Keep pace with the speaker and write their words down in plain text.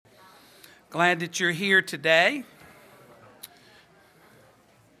Glad that you're here today.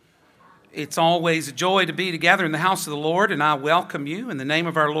 It's always a joy to be together in the house of the Lord, and I welcome you in the name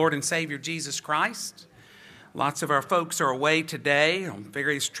of our Lord and Savior Jesus Christ. Lots of our folks are away today on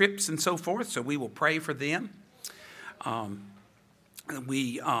various trips and so forth, so we will pray for them. In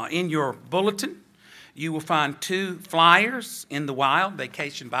your bulletin, you will find 2 flyers in the Wild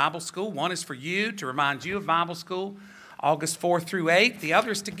Vacation Bible School. One is for you, to remind you of Bible School, August 4th through 8th. The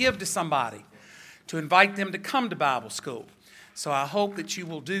other is to give to somebody, to invite them to come to Bible School. So I hope that you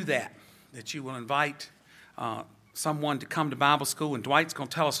will do that you will invite someone to come to Bible School. And Dwight's going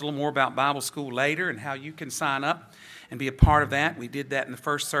to tell us a little more about Bible School later and how you can sign up and be a part of that. We did that in the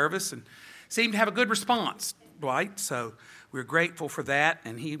first service and seemed to have a good response, Dwight. So we're grateful for that,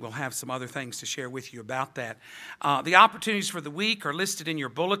 and he will have some other things to share with you about that. The opportunities for the week are listed in your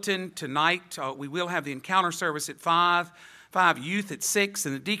bulletin. Tonight, we will have the encounter service at 5, youth at 6,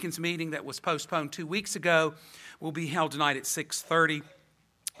 and the deacons meeting that was postponed 2 weeks ago will be held tonight at 6:30.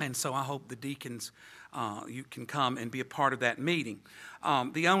 And so I hope the deacons, you can come and be a part of that meeting.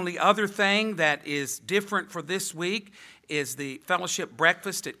 The only other thing that is different for this week is the fellowship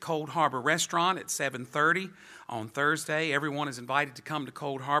breakfast at Cold Harbor Restaurant at 7:30 on Thursday. Everyone is invited to come to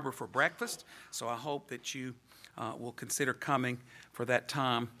Cold Harbor for breakfast. So I hope that you will consider coming for that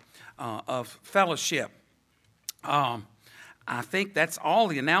time of fellowship. I think that's all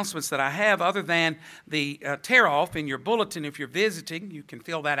the announcements that I have, other than the tear-off in your bulletin. If you're visiting, you can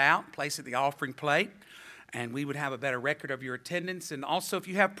fill that out, place it at the offering plate, and we would have a better record of your attendance. And also, if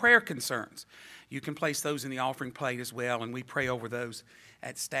you have prayer concerns, you can place those in the offering plate as well, and we pray over those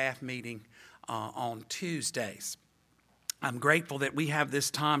at staff meeting on Tuesdays. I'm grateful that we have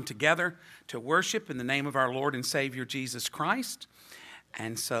this time together to worship in the name of our Lord and Savior Jesus Christ.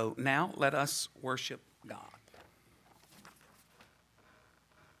 And so now let us worship God.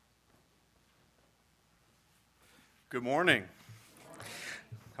 Good morning.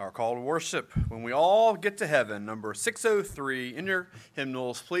 Our call to worship, When We All Get to Heaven, number 603 in your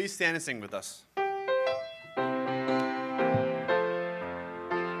hymnals. Please stand and sing with us.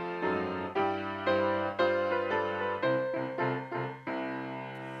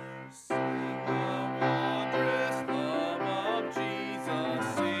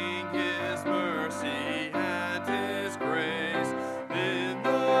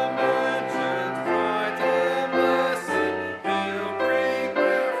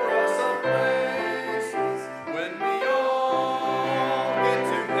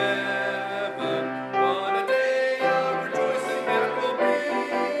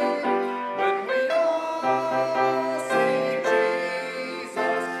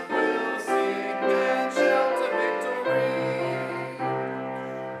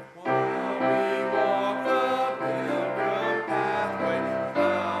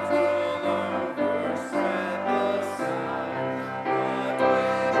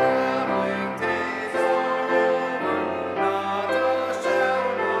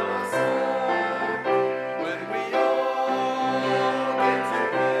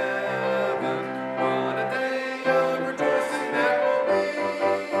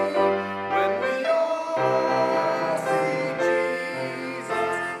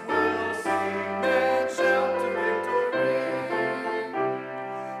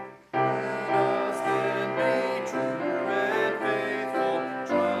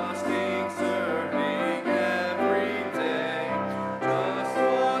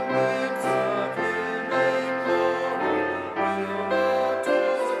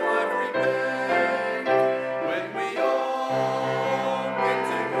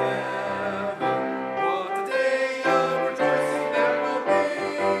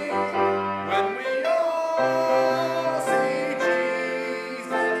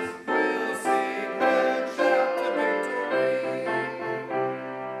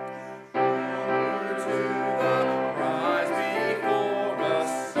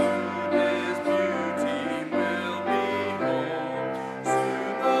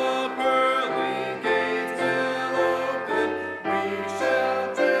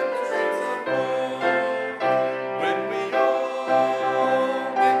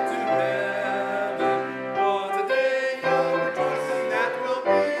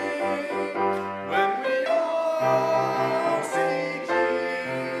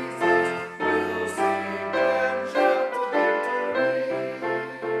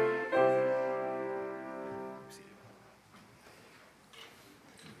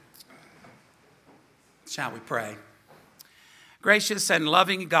 Shall we pray? Gracious and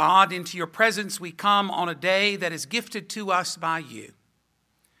loving God, into your presence we come on a day that is gifted to us by you.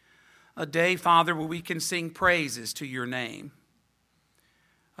 A day, Father, where we can sing praises to your name.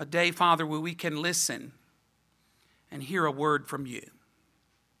 A day, Father, where we can listen and hear a word from you.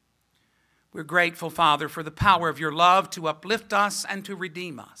 We're grateful, Father, for the power of your love to uplift us and to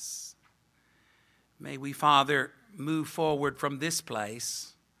redeem us. May we, Father, move forward from this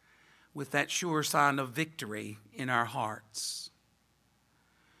place with that sure sign of victory in our hearts.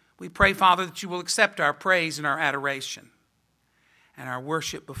 We pray, Father, that you will accept our praise and our adoration and our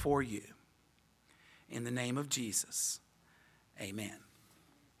worship before you. In the name of Jesus, amen.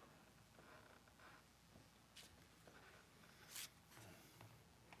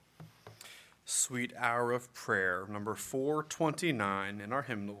 Sweet Hour of Prayer, number 429 in our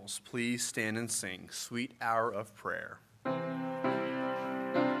hymnals. Please stand and sing Sweet Hour of Prayer.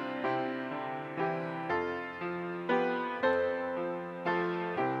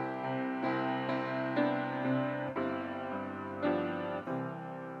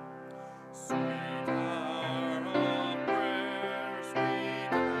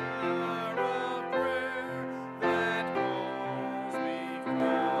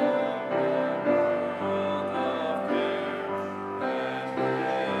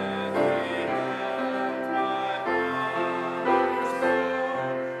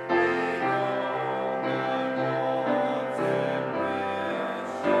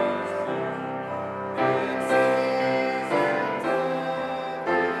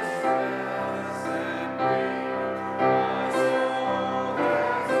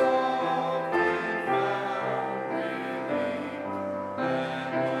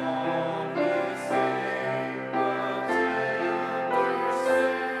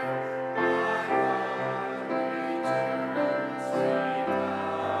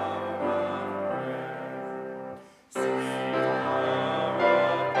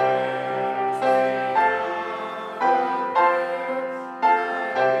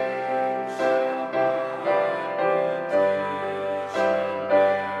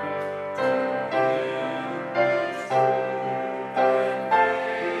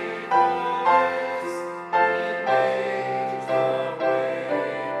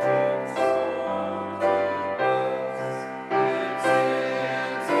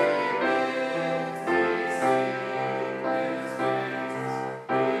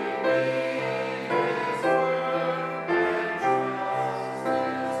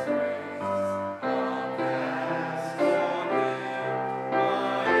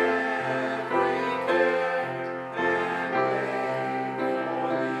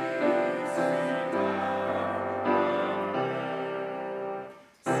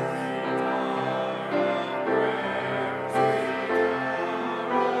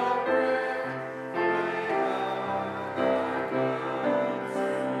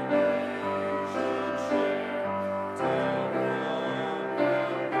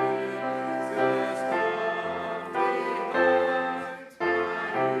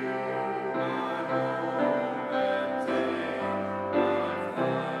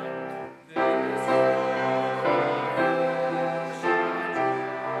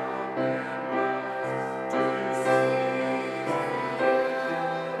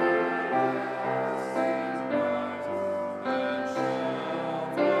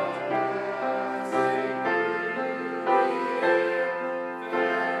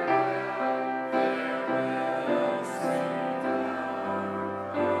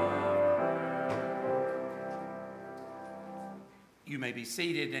 You may be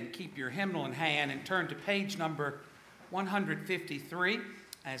seated and keep your hymnal in hand and turn to page number 153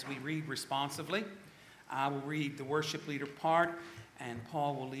 as we read responsively. I will read the worship leader part, and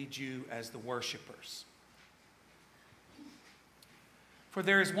Paul will lead you as the worshipers. For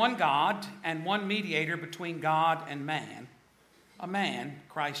there is one God and one mediator between God and man, a man,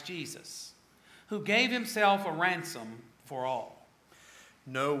 Christ Jesus, who gave himself a ransom for all.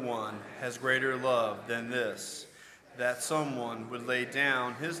 No one has greater love than this, that someone would lay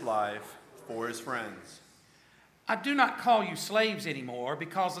down his life for his friends. I do not call you slaves anymore,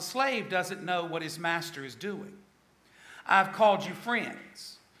 because a slave doesn't know what his master is doing. I've called you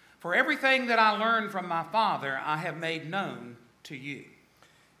friends, for everything that I learned from my Father I have made known to you.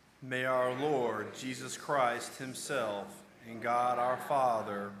 May our Lord Jesus Christ himself and God our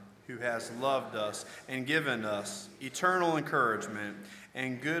Father, who has loved us and given us eternal encouragement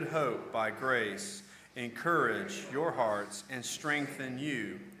and good hope by grace, encourage your hearts and strengthen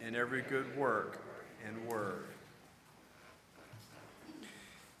you in every good work and word.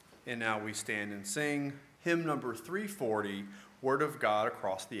 And now we stand and sing hymn number 340, Word of God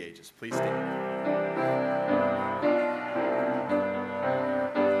Across the Ages. Please stand.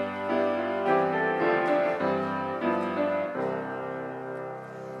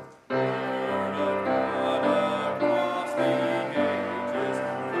 Word of God across the ages.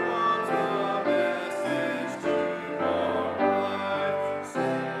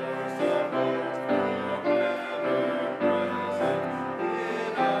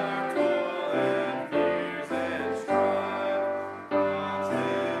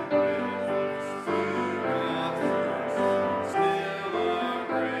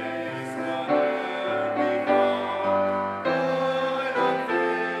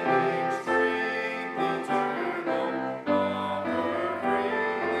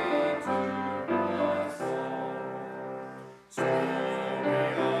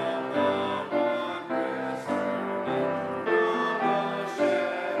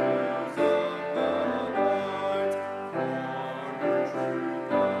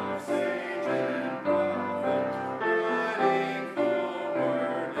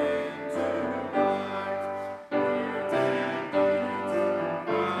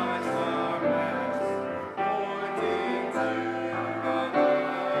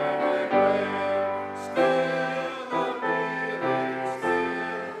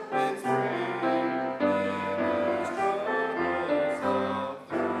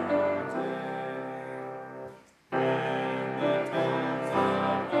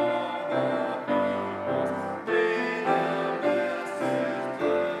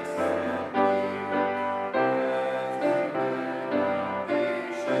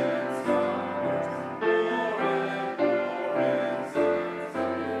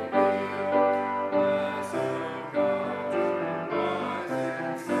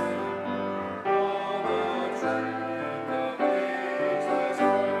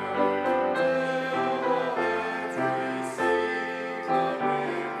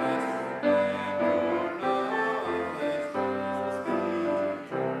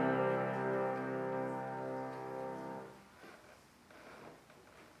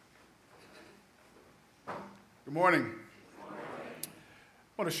 Good morning. I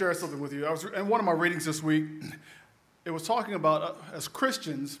want to share something with you. I was in one of my readings this week. It was talking about, as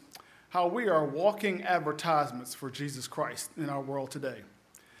Christians, how we are walking advertisements for Jesus Christ in our world today.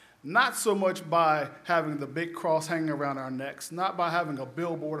 Not so much by having the big cross hanging around our necks, not by having a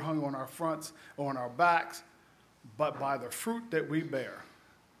billboard hung on our fronts or on our backs, but by the fruit that we bear.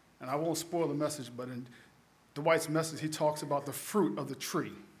 And I won't spoil the message, but in Dwight's message, he talks about the fruit of the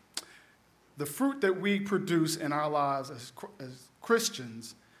tree. The fruit that we produce in our lives as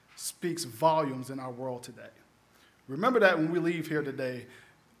Christians speaks volumes in our world today. Remember that when we leave here today,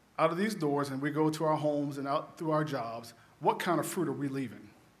 out of these doors, and we go to our homes and out through our jobs, what kind of fruit are we leaving?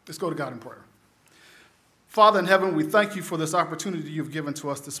 Let's go to God in prayer. Father in heaven, we thank you for this opportunity you've given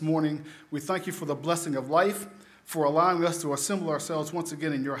to us this morning. We thank you for the blessing of life, for allowing us to assemble ourselves once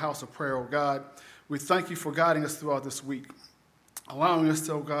again in your house of prayer, oh God. We thank you for guiding us throughout this week, allowing us,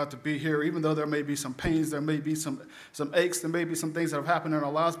 oh God, to be here, even though there may be some pains, there may be some aches, there may be some things that have happened in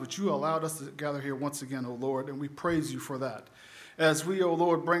our lives, but you allowed us to gather here once again, oh Lord, and we praise you for that. As we, O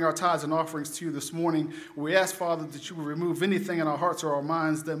Lord, bring our tithes and offerings to you this morning, we ask, Father, that you will remove anything in our hearts or our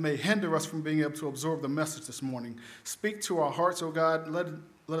minds that may hinder us from being able to absorb the message this morning. Speak to our hearts, O God. Let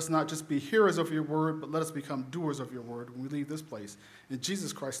us not just be hearers of your word, but let us become doers of your word when we leave this place. In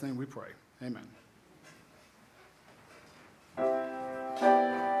Jesus Christ's name we pray. Amen.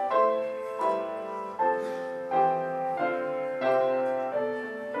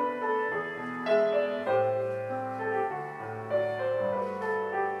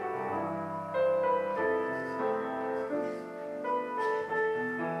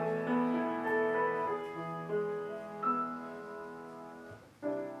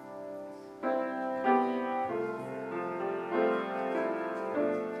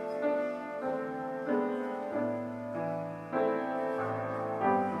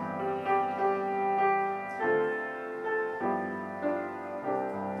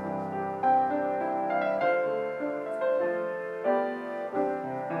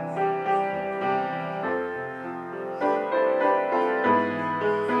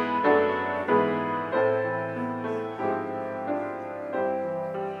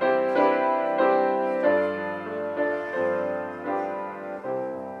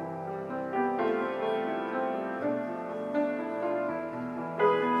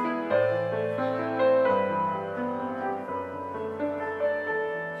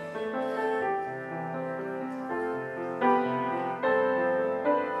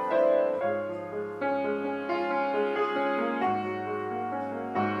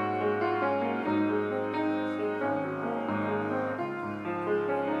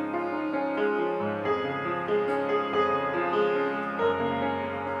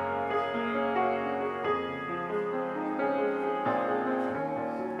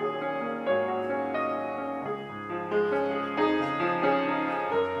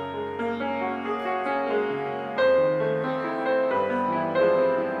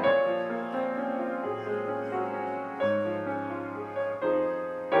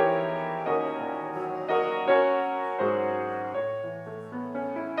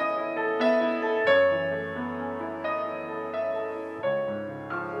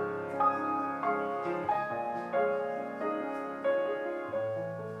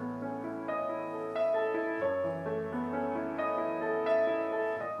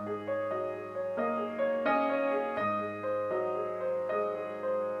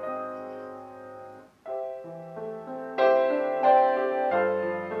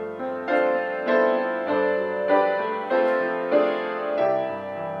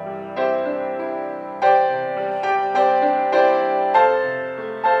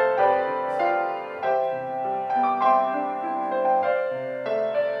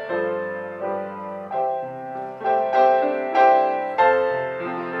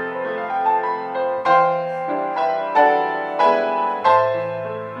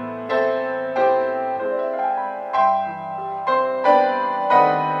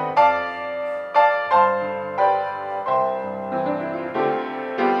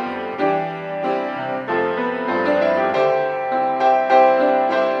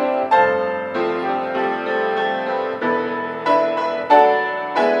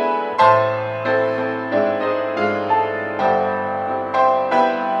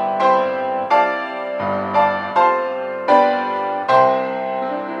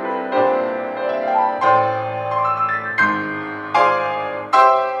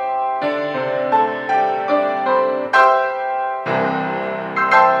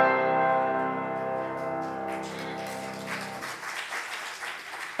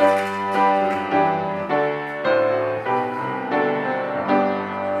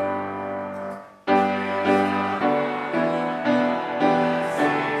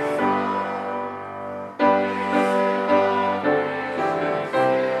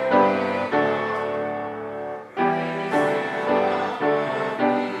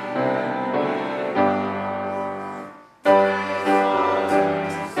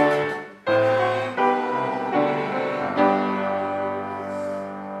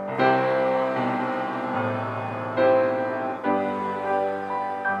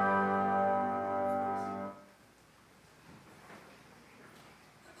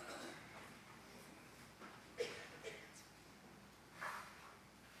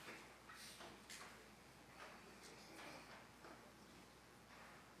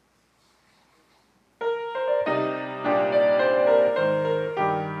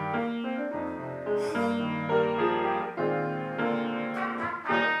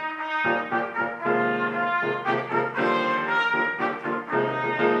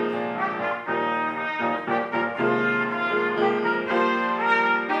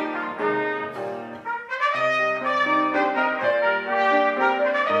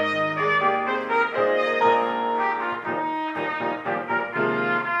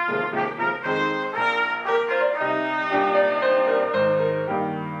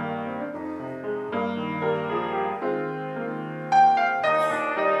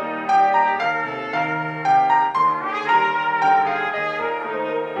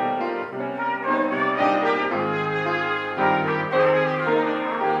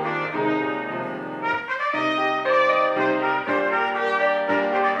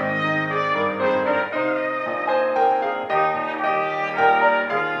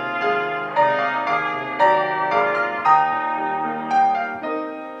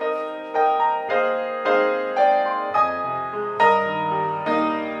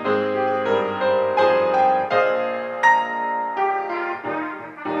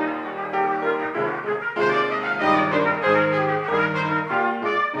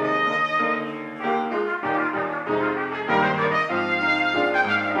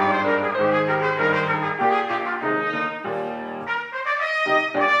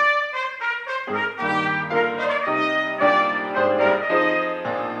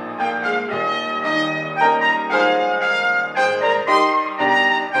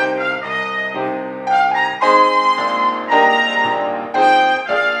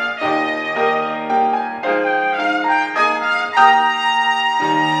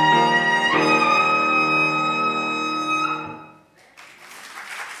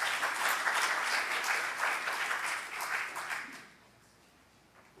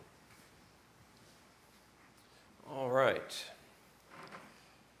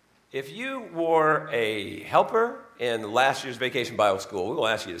 If you were a helper in last year's Vacation Bible School, we will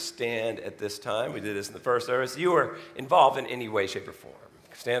ask you to stand at this time. We did this in the first service. You were involved in any way, shape, or form.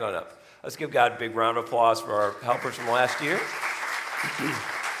 Stand on up. Let's give God a big round of applause for our helpers from last year.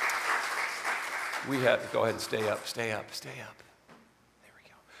 Go ahead and stay up. There we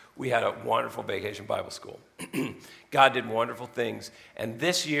go. We had a wonderful Vacation Bible School. God did wonderful things. And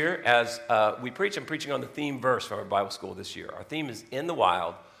this year, as we preach, I'm preaching on the theme verse from our Bible school this year. Our theme is In the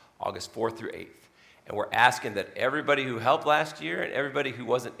Wild, August 4th through 8th. And we're asking that everybody who helped last year and everybody who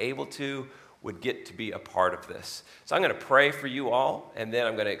wasn't able to would get to be a part of this. So I'm going to pray for you all, and then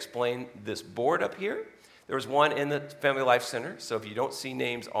I'm going to explain this board up here. There was one in the Family Life Center, so if you don't see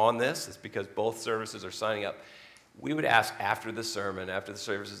names on this, it's because both services are signing up. We would ask after the sermon, after the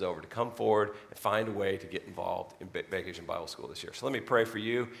service is over, to come forward and find a way to get involved in Vacation Bible School this year. So let me pray for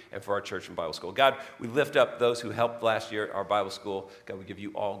you and for our church and Bible school. God, we lift up those who helped last year at our Bible school. God, we give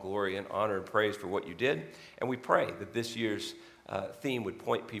you all glory and honor and praise for what you did. And we pray that this year's theme would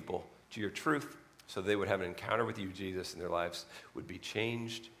point people to your truth so they would have an encounter with you, Jesus, and their lives would be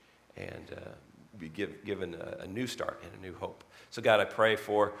changed and be given a new start and a new hope. So God, I pray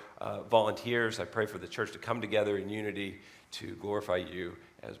for volunteers. I pray for the church to come together in unity to glorify you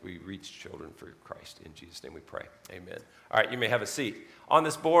as we reach children for Christ. In Jesus' name we pray. Amen. All right, you may have a seat. On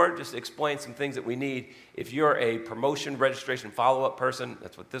this board, just explain some things that we need. If you're a promotion, registration, follow-up person,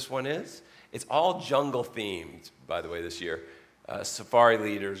 that's what this one is. It's all jungle themed, by the way, this year. Safari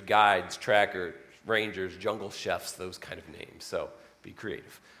leaders, guides, trackers, rangers, jungle chefs, those kind of names. So be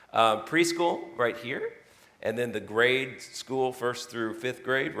creative. Preschool right here. And then the grade school, 1st through 5th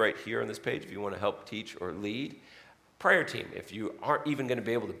grade, right here on this page if you want to help teach or lead. Prayer team, if you aren't even going to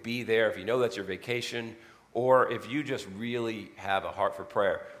be able to be there, if you know that's your vacation, or if you just really have a heart for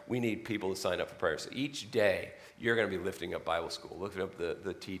prayer, we need people to sign up for prayer. So each day, you're going to be lifting up Bible school, lifting up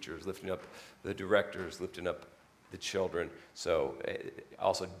the teachers, lifting up the directors, lifting up the children. So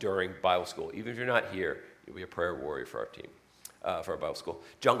also during Bible school, even if you're not here, you'll be a prayer warrior for our team, for our Bible school.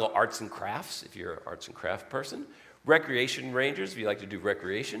 Jungle arts and crafts, if you're an arts and craft person. Recreation rangers, if you like to do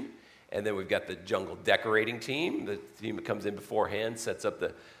recreation. And then we've got the jungle decorating team. The team that comes in beforehand sets up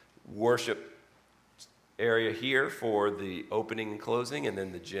the worship area here for the opening and closing, and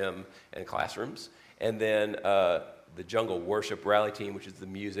then the gym and classrooms. And then the jungle worship rally team, which is the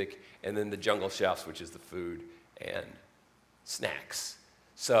music, and then the jungle chefs, which is the food and snacks.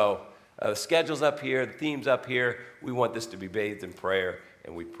 So the schedule's up here, the theme's up here. We want this to be bathed in prayer,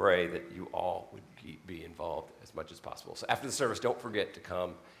 and we pray that you all would be involved as much as possible. So after the service, don't forget to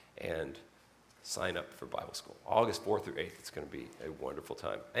come and sign up for Bible school. August 4th through 8th, it's going to be a wonderful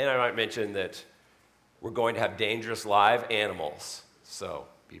time. And I might mention that we're going to have dangerous live animals, so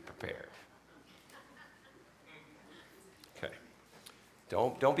be prepared. Okay.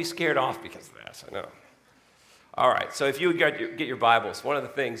 Don't be scared off because of that, I know. All right, so if you would get your Bibles, one of the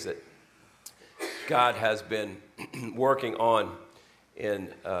things that God has been working on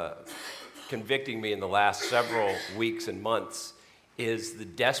in convicting me in the last several weeks and months is the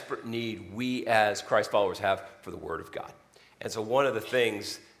desperate need we as Christ followers have for the Word of God. And so one of the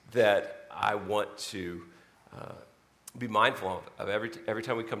things that I want to be mindful of every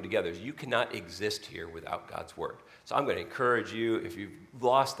time we come together is you cannot exist here without God's Word. So I'm going to encourage you, if you've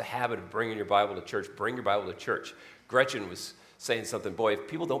lost the habit of bringing your Bible to church, bring your Bible to church. Gretchen was saying something, boy, if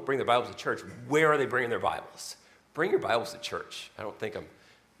people don't bring their Bibles to church, where are they bringing their Bibles? Bring your Bibles to church. I don't think I'm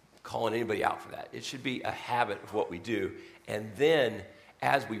calling anybody out for that. It should be a habit of what we do. And then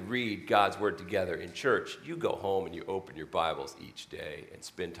as we read God's Word together in church, you go home and you open your Bibles each day and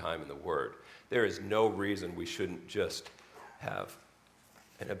spend time in the Word. There is no reason we shouldn't just have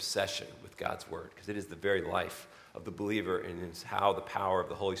an obsession with God's Word, because it is the very life of the believer, and it's how the power of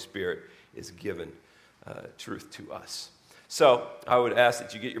the Holy Spirit is given truth to us. So I would ask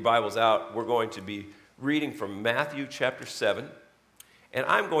that you get your Bibles out. We're going to be reading from Matthew chapter 7, and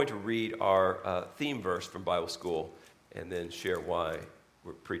I'm going to read our theme verse from Bible school and then share why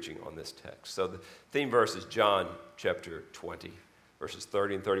we're preaching on this text. So the theme verse is John chapter 20, verses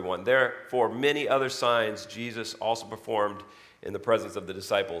 30 and 31. Therefore, many other signs Jesus also performed in the presence of the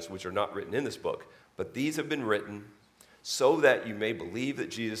disciples, which are not written in this book, but these have been written so that you may believe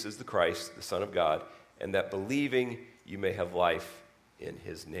that Jesus is the Christ, the Son of God, and that believing you may have life in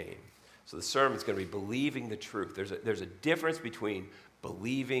his name. So the sermon is going to be believing the truth. There's a difference between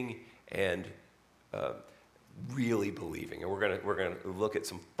believing and really believing. And we're going to look at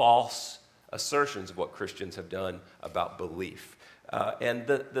some false assertions of what Christians have done about belief. And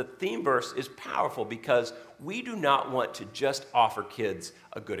the theme verse is powerful because we do not want to just offer kids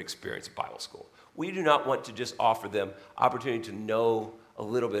a good experience at Bible school. We do not want to just offer them opportunity to know a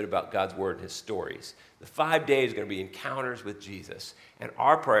little bit about God's word and his stories. The 5 days are going to be encounters with Jesus. And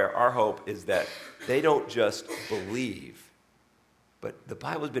our prayer, our hope is that they don't just believe, but the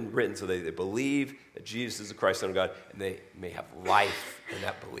Bible has been written so they believe that Jesus is the Christ, Son of God, and they may have life in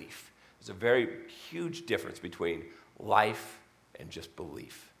that belief. There's a very huge difference between life and just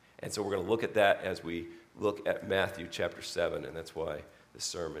belief. And so we're going to look at that as we look at Matthew chapter 7, and that's why the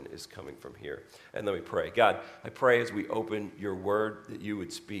sermon is coming from here. And let me pray. God, I pray as we open your word that you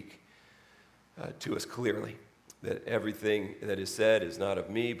would speak to us clearly, that everything that is said is not of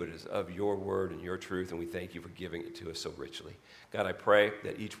me, but is of your word and your truth, and we thank you for giving it to us so richly. God, I pray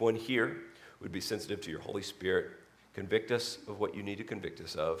that each one here would be sensitive to your Holy Spirit, convict us of what you need to convict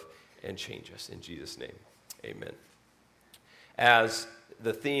us of, and change us. In Jesus' name, amen. As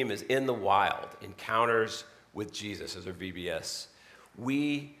the theme is in the wild, encounters with Jesus as our VBS,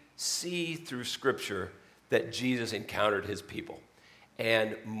 we see through Scripture that Jesus encountered his people.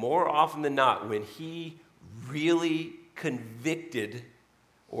 And more often than not, when he really convicted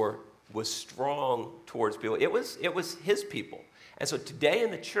or was strong towards people, it was his people. And so today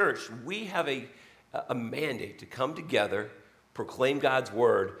in the church, we have a mandate to come together, proclaim God's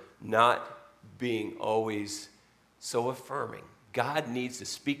word, not being always so affirming. God needs to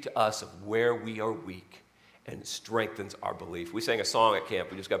speak to us of where we are weak and strengthens our belief. We sang a song at camp.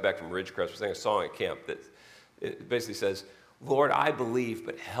 We just got back from Ridgecrest. We sang a song at camp that it basically says, Lord, I believe,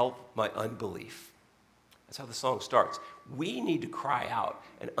 but help my unbelief. That's how the song starts. We need to cry out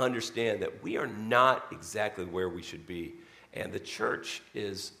and understand that we are not exactly where we should be. And the church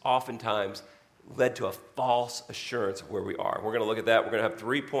is oftentimes led to a false assurance of where we are. We're going to look at that. We're going to have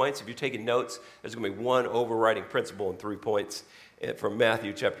 3 points. If you're taking notes, there's going to be one overriding principle and 3 points from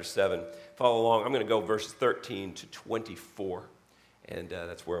Matthew chapter 7. Follow along. I'm going to go verses 13 to 24, and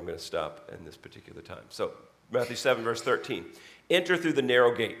that's where I'm going to stop in this particular time. So Matthew 7, verse 13. Enter through the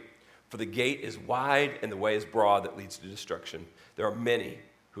narrow gate, for the gate is wide and the way is broad that leads to destruction. There are many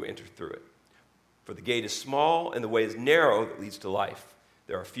who enter through it. For the gate is small and the way is narrow that leads to life.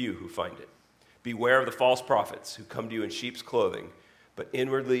 There are few who find it. Beware of the false prophets who come to you in sheep's clothing, but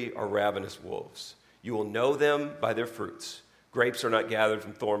inwardly are ravenous wolves. You will know them by their fruits. Grapes are not gathered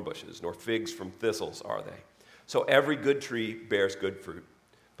from thorn bushes, nor figs from thistles are they. So every good tree bears good fruit,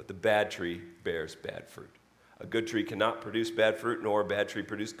 but the bad tree bears bad fruit. A good tree cannot produce bad fruit, nor a bad tree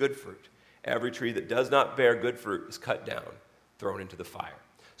produce good fruit. Every tree that does not bear good fruit is cut down, thrown into the fire.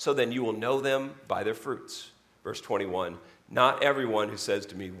 So then you will know them by their fruits. Verse 21, not everyone who says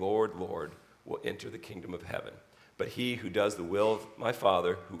to me, Lord, Lord, will enter the kingdom of heaven, but he who does the will of my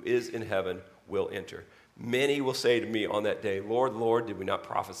Father who is in heaven will enter. Many will say to me on that day, Lord, Lord, did we not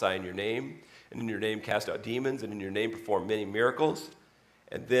prophesy in your name, and in your name cast out demons, and in your name perform many miracles?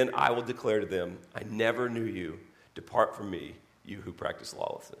 And then I will declare to them, I never knew you. Depart from me, you who practice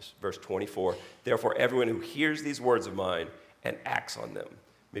lawlessness. Verse 24, therefore everyone who hears these words of mine and acts on them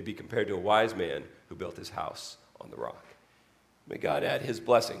may be compared to a wise man who built his house on the rock. May God add his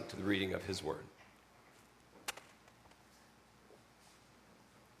blessing to the reading of his word.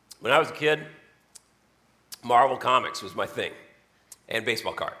 When I was a kid, Marvel Comics was my thing, and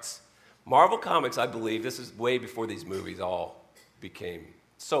baseball cards. Marvel Comics, I believe, this is way before these movies all became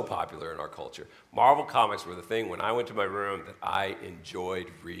so popular in our culture. Marvel Comics were the thing when I went to my room that I enjoyed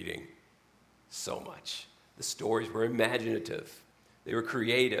reading so much. The stories were imaginative. They were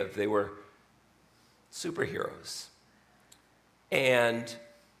creative. They were superheroes. And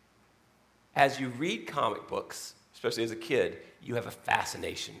as you read comic books, especially as a kid, you have a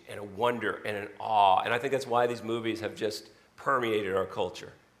fascination and a wonder and an awe. And I think that's why these movies have just permeated our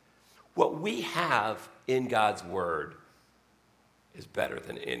culture. What we have in God's Word is better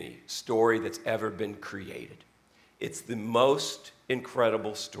than any story that's ever been created. It's the most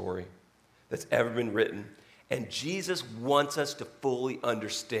incredible story that's ever been written. And Jesus wants us to fully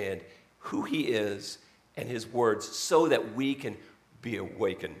understand who he is and his words so that we can be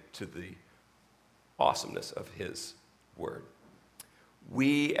awakened to the awesomeness of his word.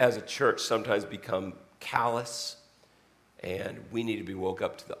 We as a church sometimes become callous, and we need to be woke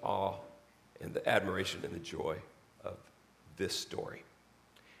up to the awe and the admiration and the joy of this story.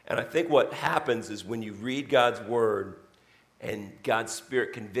 And I think what happens is when you read God's word and God's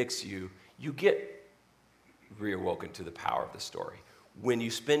Spirit convicts you, you get reawoken to the power of the story. When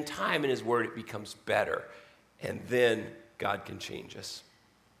you spend time in his word, it becomes better, and then God can change us.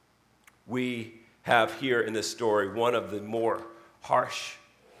 We have here in this story one of the more harsh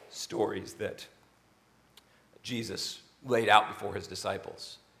stories that Jesus laid out before his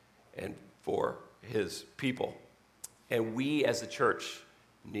disciples and for his people. And we as the church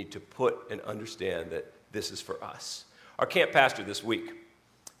need to put and understand that this is for us. Our camp pastor this week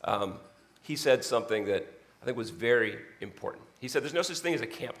he said something that I think was very important. He said, there's no such thing as a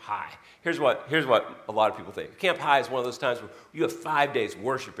camp high. Here's what a lot of people think. Camp high is one of those times where you have 5 days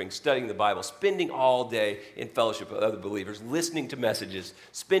worshiping, studying the Bible, spending all day in fellowship with other believers, listening to messages,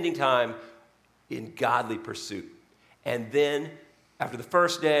 spending time in godly pursuit. And then after the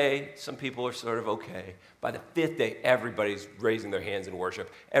first day, some people are sort of okay. By the 5th day, everybody's raising their hands in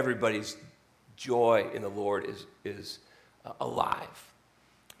worship. Everybody's joy in the Lord is alive.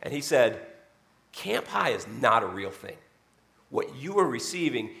 And he said, camp high is not a real thing. What you are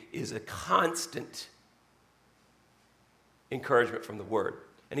receiving is a constant encouragement from the Word.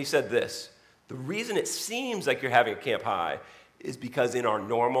 And he said this, the reason it seems like you're having a camp high is because in our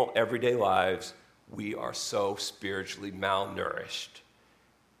normal, everyday lives, we are so spiritually malnourished.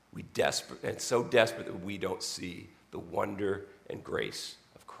 And so desperate that we don't see the wonder and grace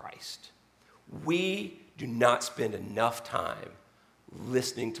of Christ. We do not spend enough time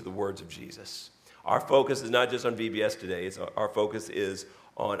listening to the words of Jesus. Our focus is not just on VBS today. Our focus is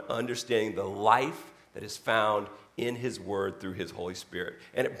on understanding the life that is found in his word through his Holy Spirit.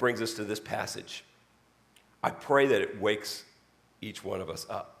 And it brings us to this passage. I pray that it wakes each one of us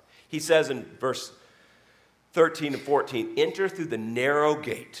up. He says in verse 13 and 14, enter through the narrow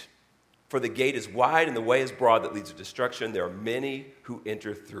gate, for the gate is wide and the way is broad that leads to destruction. There are many who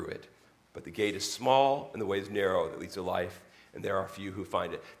enter through it. But the gate is small and the way is narrow that leads to life, and there are few who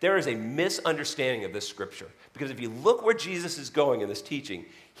find it. There is a misunderstanding of this scripture, because if you look where Jesus is going in this teaching,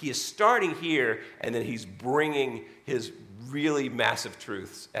 he is starting here, and then he's bringing his really massive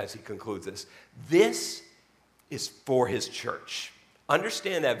truths as he concludes this. This is for his church.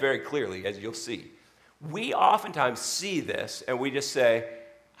 Understand that very clearly, as you'll see. We oftentimes see this, and we just say,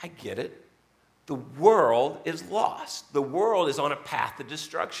 I get it. The world is lost. The world is on a path to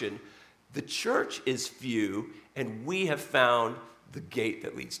destruction. The church is few, and we have found the gate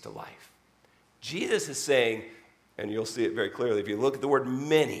that leads to life. Jesus is saying, and you'll see it very clearly, if you look at the word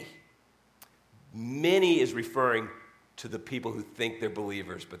many is referring to the people who think they're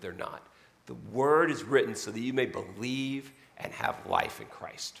believers, but they're not. The word is written so that you may believe and have life in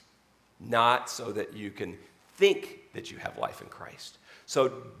Christ, not so that you can think that you have life in Christ.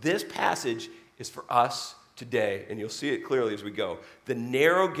 So this passage is for us today, and you'll see it clearly as we go. The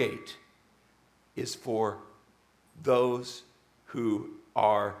narrow gate is for those who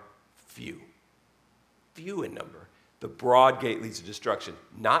are few in number. The broad gate leads to destruction,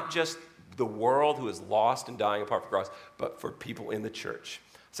 not just the world who is lost and dying apart from Christ, but for people in the church.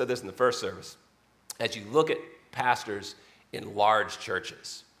 I said this in the first service. As you look at pastors in large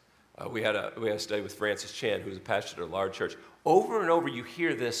churches, we had a study with Francis Chan, who's a pastor at a large church. Over and over, you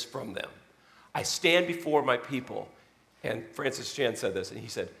hear this from them. I stand before my people, and Francis Chan said this, and he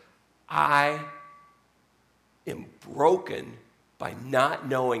said, I am broken by not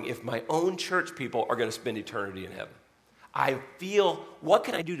knowing if my own church people are going to spend eternity in heaven. I feel, what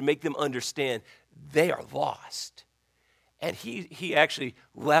can I do to make them understand they are lost? And he actually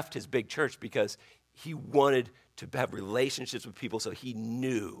left his big church because he wanted to have relationships with people so he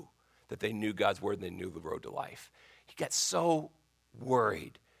knew that they knew God's word and they knew the road to life. He got so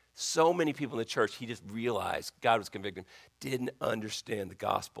worried. So many people in the church, he just realized God was convicting him, didn't understand the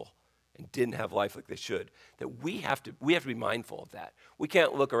gospel and didn't have life like they should. That we have to be mindful of that. We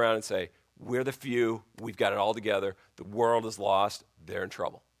can't look around and say, we're the few, we've got it all together, the world is lost, they're in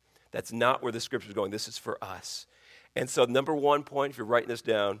trouble. That's not where the scripture is going. This is for us. And so number one point, if you're writing this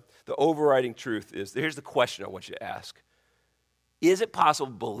down, the overriding truth is, here's the question I want you to ask. Is it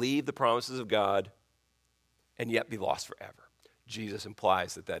possible to believe the promises of God and yet be lost forever? Jesus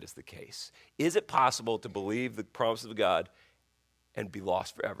implies that that is the case. Is it possible to believe the promises of God and be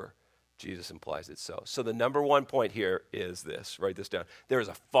lost forever? Jesus implies it's so. So the number one point here is this. Write this down. There is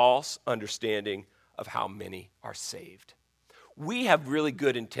a false understanding of how many are saved. We have really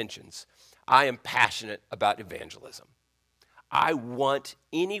good intentions. I am passionate about evangelism. I want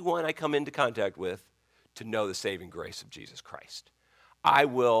anyone I come into contact with to know the saving grace of Jesus Christ. I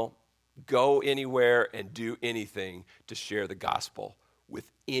will go anywhere and do anything to share the gospel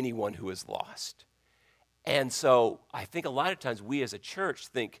with anyone who is lost. And so I think a lot of times we as a church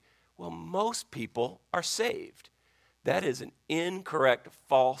think, well, most people are saved. That is an incorrect,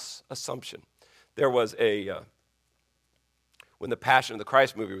 false assumption. There was when the Passion of the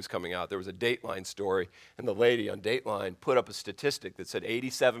Christ movie was coming out, there was a Dateline story, and the lady on Dateline put up a statistic that said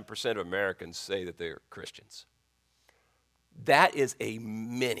 87% of Americans say that they're Christians. That is a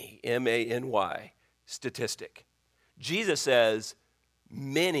many, M-A-N-Y, statistic. Jesus says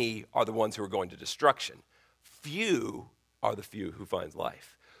many are the ones who are going to destruction. Few are the few who find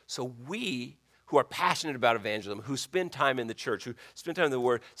life. So we who are passionate about evangelism, who spend time in the church, who spend time in the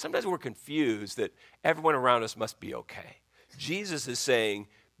Word, sometimes we're confused that everyone around us must be okay. Jesus is saying,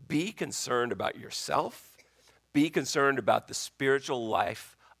 be concerned about yourself, be concerned about the spiritual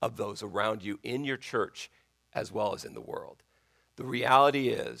life of those around you in your church as well as in the world. The reality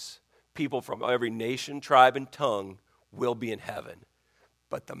is, people from every nation, tribe, and tongue will be in heaven,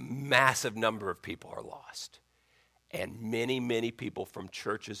 but the massive number of people are lost. And many, many people from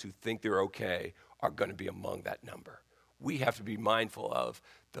churches who think they're okay are going to be among that number. We have to be mindful of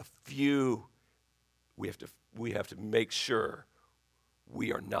the few. We have to make sure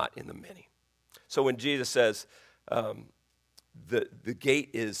we are not in the many. So when Jesus says, the gate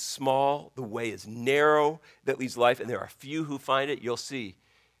is small, the way is narrow that leads to life, and there are few who find it, you'll see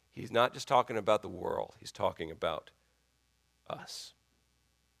he's not just talking about the world, he's talking about us.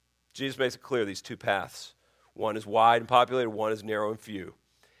 Jesus makes it clear these two paths. One is wide and populated, one is narrow and few.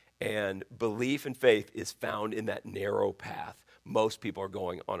 And belief and faith is found in that narrow path. Most people are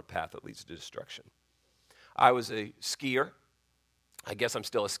going on a path that leads to destruction. I was a skier. I guess I'm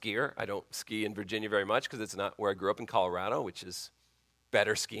still a skier. I don't ski in Virginia very much because it's not where I grew up in Colorado, which is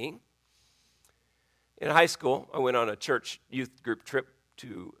better skiing. In high school, I went on a church youth group trip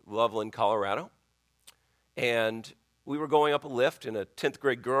to Loveland, Colorado. And we were going up a lift, and a 10th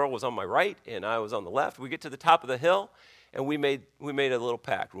grade girl was on my right, and I was on the left. We get to the top of the hill, and we made a little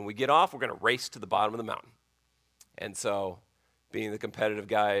pact. When we get off, we're going to race to the bottom of the mountain. And so, being the competitive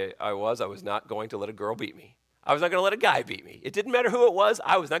guy I was not going to let a girl beat me. I was not going to let a guy beat me. It didn't matter who it was.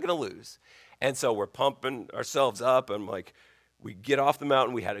 I was not going to lose. And so we're pumping ourselves up, and we get off the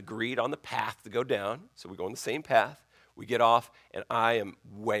mountain. We had agreed on the path to go down, so we go on the same path. We get off, and I am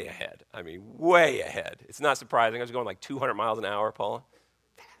way ahead. I mean, way ahead. It's not surprising. I was going like 200 miles an hour, Paula.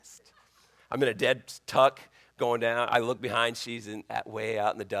 Fast. I'm in a dead tuck going down. I look behind. She's way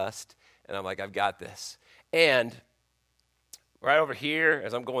out in the dust, and I'm like, I've got this. And right over here,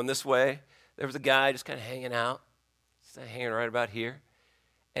 as I'm going this way, there was a guy just kind of hanging out, just hanging right about here.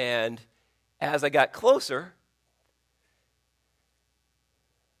 And as I got closer,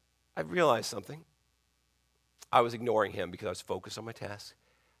 I realized something. I was ignoring him because I was focused on my task,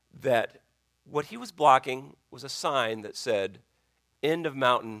 that what he was blocking was a sign that said, end of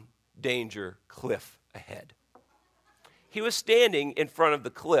mountain, danger, cliff ahead. He was standing in front of the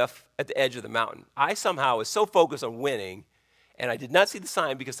cliff at the edge of the mountain. I somehow was so focused on winning, and I did not see the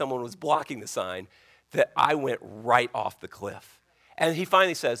sign because someone was blocking the sign, that I went right off the cliff. And he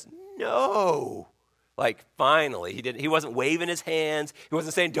finally says, no. Like, finally, he wasn't waving his hands. He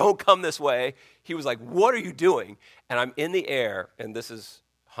wasn't saying, don't come this way. He was like, what are you doing? And I'm in the air, and this is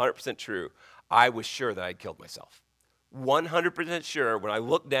 100% true. I was sure that I'd killed myself. 100% sure when I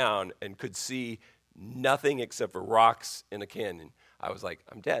looked down and could see nothing except for rocks in a canyon. I was like,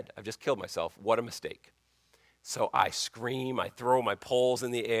 I'm dead. I've just killed myself. What a mistake. So I scream. I throw my poles in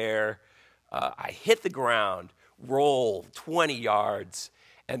the air. I hit the ground, roll 20 yards.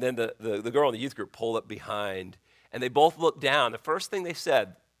 And then the girl in the youth group pulled up behind, and they both looked down. The first thing they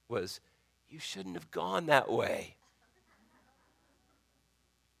said was, you shouldn't have gone that way.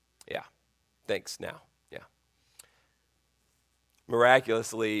 Yeah, thanks now, yeah.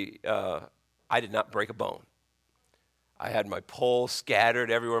 Miraculously, I did not break a bone. I had my poles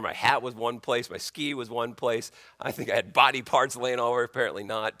scattered everywhere. My hat was one place. My ski was one place. I think I had body parts laying all over. Apparently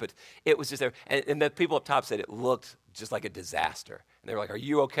not, but it was just there. And the people up top said it looked just like a disaster. And they were like, are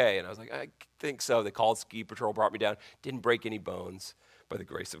you okay? And I was like, I think so. They called ski patrol, brought me down. Didn't break any bones by the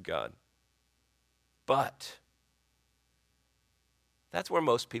grace of God. But that's where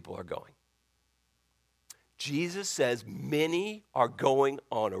most people are going. Jesus says many are going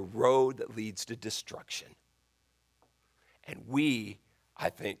on a road that leads to destruction. And we, I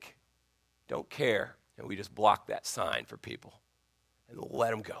think, don't care, and we just block that sign for people and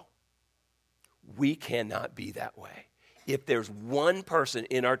let them go. We cannot be that way. If there's one person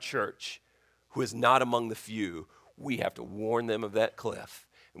in our church who is not among the few, we have to warn them of that cliff.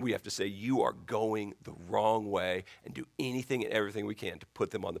 And we have to say, you are going the wrong way, and do anything and everything we can to put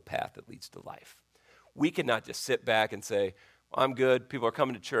them on the path that leads to life. We cannot just sit back and say, I'm good, people are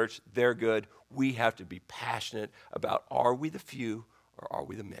coming to church, they're good. We have to be passionate about, are we the few or are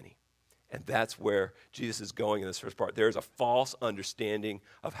we the many? And that's where Jesus is going in this first part. There is a false understanding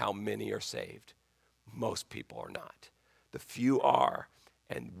of how many are saved. Most people are not. The few are,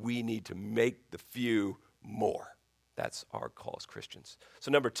 and we need to make the few more. That's our call as Christians. So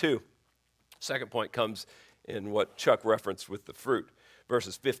number 2, second point comes in what Chuck referenced with the fruit,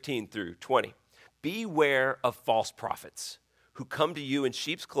 verses 15 through 20. Beware of false prophets who come to you in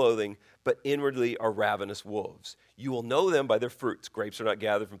sheep's clothing, but inwardly are ravenous wolves. You will know them by their fruits. Grapes are not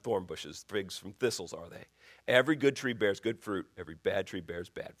gathered from thorn bushes, figs from thistles are they. Every good tree bears good fruit, every bad tree bears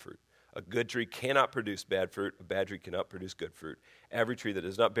bad fruit. A good tree cannot produce bad fruit, a bad tree cannot produce good fruit. Every tree that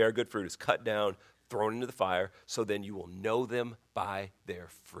does not bear good fruit is cut down, thrown into the fire, so then you will know them by their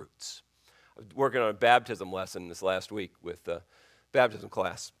fruits. I was working on a baptism lesson this last week with the baptism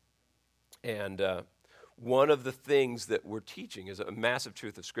class, and one of the things that we're teaching is a massive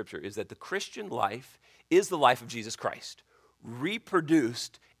truth of Scripture is that the Christian life is the life of Jesus Christ,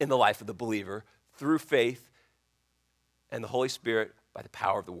 reproduced in the life of the believer through faith and the Holy Spirit by the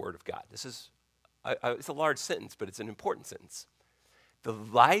power of the Word of God. This is, it's a large sentence, but it's an important sentence. The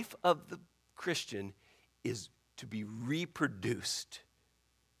life of the Christian is to be reproduced.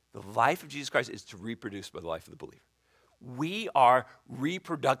 The life of Jesus Christ is to reproduce by the life of the believer. We are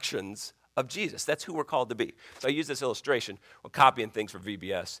reproductions of Jesus. That's who we're called to be. So I use this illustration. We're copying things for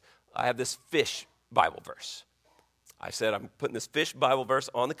VBS. I have this fish Bible verse. I said I'm putting this fish Bible verse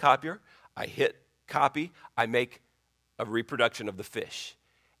on the copier. I hit copy. I make a reproduction of the fish.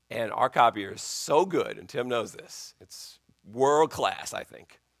 And our copier is so good, and Tim knows this. It's world class, I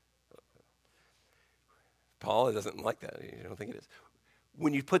think. Paul doesn't like that. I don't think it is.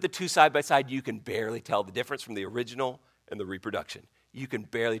 When you put the two side by side, you can barely tell the difference from the original and the reproduction. You can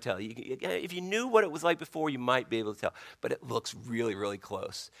barely tell. If you knew what it was like before, you might be able to tell. But it looks really, really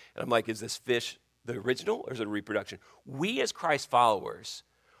close. And I'm like, is this fish the original or is it a reproduction? We as Christ followers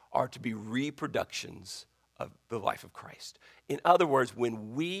are to be reproductions of the life of Christ. In other words,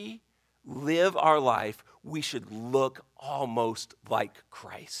 when we live our life, we should look almost like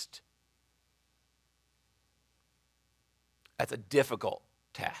Christ. That's a difficult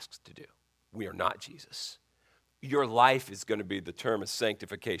task to do. We are not Jesus. Your life is going to be, the term is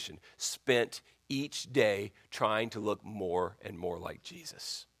sanctification, spent each day trying to look more and more like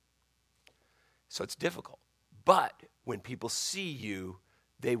Jesus. So it's difficult. But when people see you,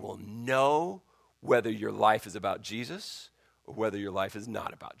 they will know whether your life is about Jesus or whether your life is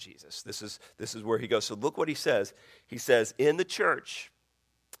not about Jesus. This is where he goes. So look what he says. He says, in the church,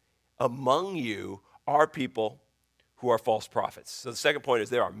 among you are people who are false prophets. So the second point is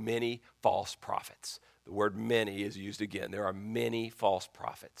there are many false prophets. The word many is used again. There are many false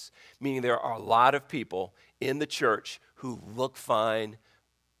prophets, meaning there are a lot of people in the church who look fine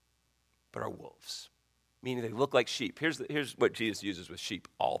but are wolves, meaning they look like sheep. Here's what Jesus uses with sheep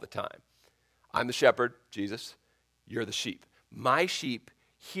all the time. I'm the shepherd, Jesus. You're the sheep. My sheep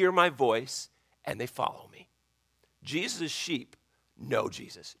hear my voice and they follow me. Jesus' sheep know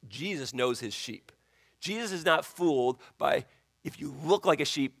Jesus. Jesus knows his sheep. Jesus is not fooled by if you look like a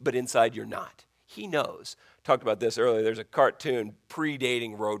sheep, but inside you're not. He knows. Talked about this earlier. There's a cartoon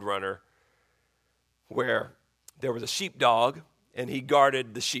predating Roadrunner where there was a sheepdog and he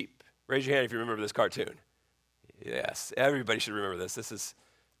guarded the sheep. Raise your hand if you remember this cartoon. Yes, everybody should remember this. This is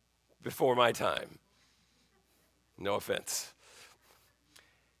before my time. No offense.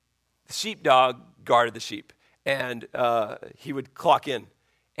 The sheepdog guarded the sheep, and he would clock in,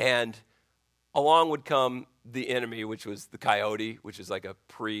 and along would come the enemy, which was the coyote, which is like a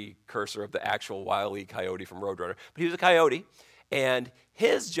precursor of the actual Wile E. Coyote from Roadrunner. But he was a coyote, and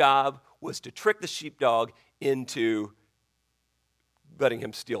his job was to trick the sheepdog into letting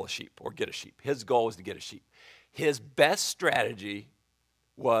him steal a sheep or get a sheep. His goal was to get a sheep. His best strategy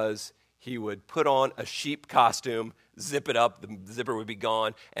was he would put on a sheep costume, zip it up, the zipper would be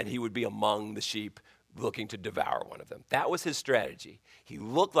gone, and he would be among the sheep looking to devour one of them. That was his strategy. He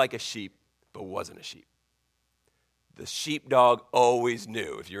looked like a sheep, but wasn't a sheep. The sheepdog always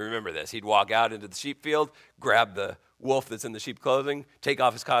knew, if you remember this, he'd walk out into the sheep field, grab the wolf that's in the sheep clothing, take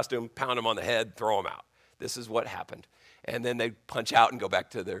off his costume, pound him on the head, throw him out. This is what happened. And then they'd punch out and go back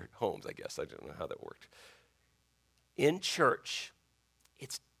to their homes, I guess. I don't know how that worked. In church,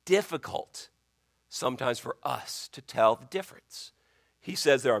 it's difficult sometimes for us to tell the difference. He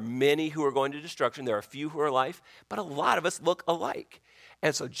says there are many who are going to destruction, there are few who are life, but a lot of us look alike.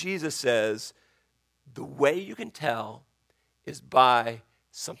 And so Jesus says, the way you can tell is by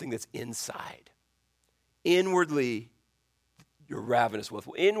something that's inside. Inwardly, you're ravenous wolf.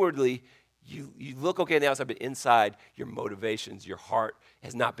 Inwardly, you look okay on the outside, but inside, your motivations, your heart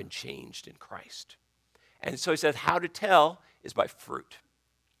has not been changed in Christ. And so he says, how to tell is by fruit.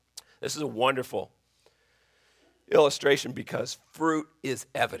 This is a wonderful illustration because fruit is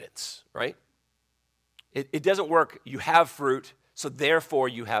evidence, right? It doesn't work, you have fruit, so therefore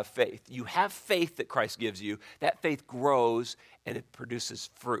you have faith. You have faith that Christ gives you. That faith grows and it produces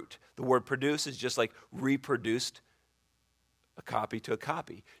fruit. The word produce is just like reproduced a copy to a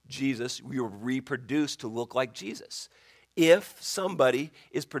copy. Jesus, we were reproduced to look like Jesus. If somebody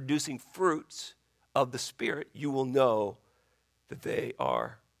is producing fruits of the Spirit, you will know that they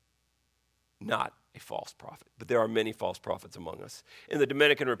are not a false prophet. But there are many false prophets among us. In the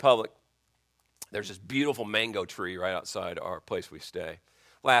Dominican Republic, there's this beautiful mango tree right outside our place we stay.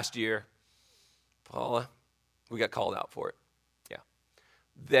 Last year, Paula, we got called out for it.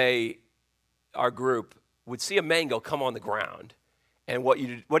 Yeah. Our group would see a mango come on the ground. And what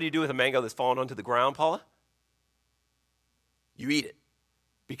do you do with a mango that's fallen onto the ground, Paula? You eat it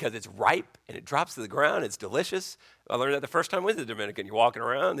because it's ripe and it drops to the ground. It's delicious. I learned that the first time I went to the Dominican. You're walking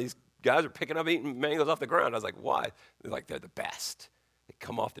around, these guys are picking up eating mangoes off the ground. I was like, why? They're like, they're the best. They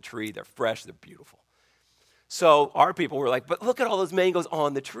come off the tree. They're fresh. They're beautiful. So our people were like, but look at all those mangoes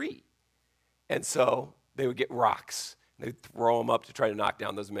on the tree. And so they would get rocks. They'd throw them up to try to knock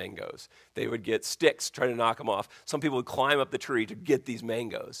down those mangoes. They would get sticks, try to knock them off. Some people would climb up the tree to get these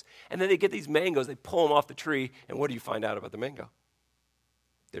mangoes. And then they get these mangoes, they pull them off the tree, and what do you find out about the mango?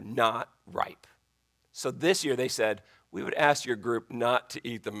 They're not ripe. So this year they said, we would ask your group not to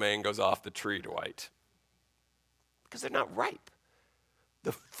eat the mangoes off the tree, Dwight, because they're not ripe.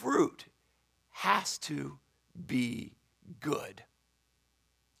 The fruit has to be good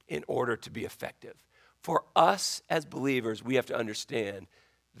in order to be effective. For us as believers, we have to understand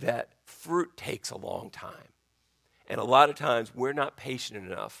that fruit takes a long time. And a lot of times, we're not patient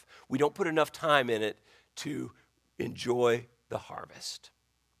enough. We don't put enough time in it to enjoy the harvest.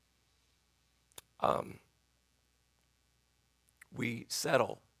 We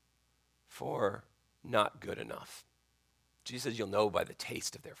settle for not good enough. Jesus says you'll know by the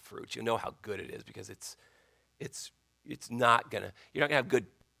taste of their fruit. You'll know how good it is because you're not gonna have good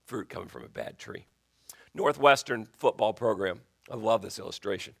fruit coming from a bad tree. Northwestern football program, I love this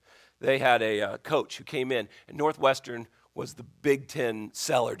illustration. They had a coach who came in, and Northwestern was the Big Ten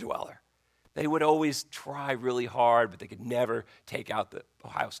cellar dweller. They would always try really hard, but they could never take out the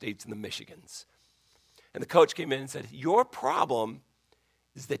Ohio States and the Michigans. And the coach came in and said, your problem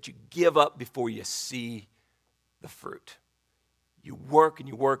is that you give up before you see the fruit. You work,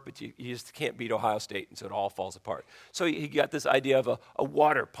 but you just can't beat Ohio State, and so it all falls apart. So he got this idea of a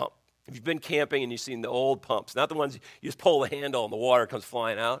water pump. If you've been camping and you've seen the old pumps, not the ones you just pull the handle and the water comes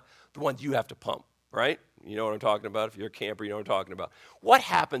flying out, the ones you have to pump, right? You know what I'm talking about? If you're a camper, you know what I'm talking about. What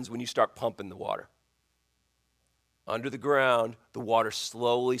happens when you start pumping the water? Under the ground, the water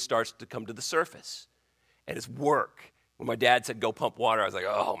slowly starts to come to the surface. And it's work. When my dad said, go pump water, I was like,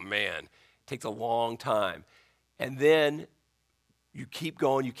 oh, man, it takes a long time. And then you keep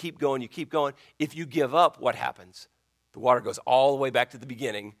going. If you give up, what happens? The water goes all the way back to the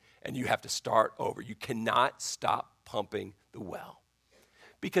beginning, and you have to start over. You cannot stop pumping the well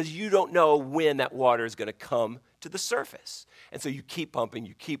because you don't know when that water is going to come to the surface. And so you keep pumping,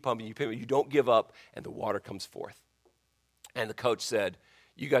 you don't give up, and the water comes forth. And the coach said,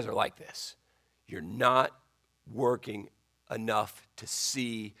 you guys are like this. You're not working enough to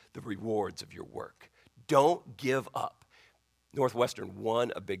see the rewards of your work. Don't give up. Northwestern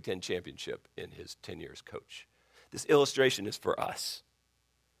won a Big Ten championship in his 10 years coach. This illustration is for us.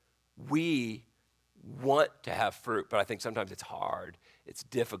 We want to have fruit, but I think sometimes it's hard. It's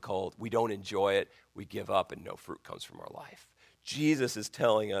difficult. We don't enjoy it. We give up and no fruit comes from our life. Jesus is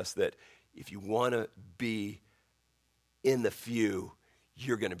telling us that if you want to be in the few,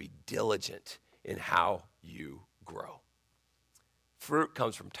 you're going to be diligent in how you grow. Fruit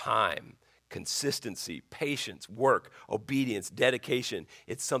comes from time, consistency, patience, work, obedience, dedication.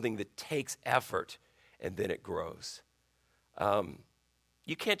 It's something that takes effort and then it grows.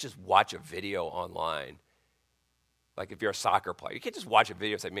 You can't just watch a video online. Like if you're a soccer player, you can't just watch a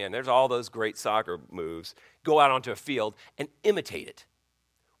video and say, man, there's all those great soccer moves. Go out onto a field and imitate it.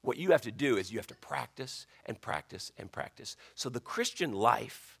 What you have to do is you have to practice and practice and practice. So the Christian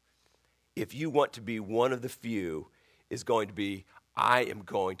life, if you want to be one of the few, is going to be, I am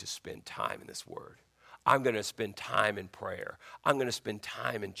going to spend time in this word. I'm going to spend time in prayer. I'm going to spend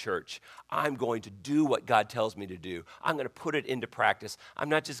time in church. I'm going to do what God tells me to do. I'm going to put it into practice. I'm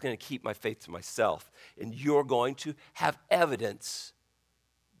not just going to keep my faith to myself. And you're going to have evidence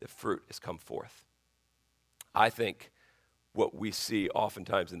that fruit has come forth. I think what we see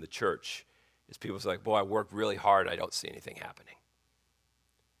oftentimes in the church is people say, boy, I work really hard. I don't see anything happening.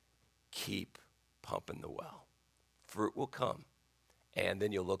 Keep pumping the well. Fruit will come. And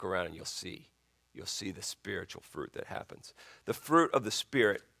then you'll look around and you'll see the spiritual fruit that happens. The fruit of the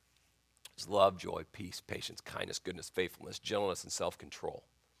Spirit is love, joy, peace, patience, kindness, goodness, faithfulness, gentleness, and self-control.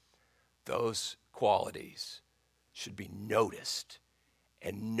 Those qualities should be noticed,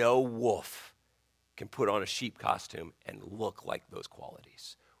 and no wolf can put on a sheep costume and look like those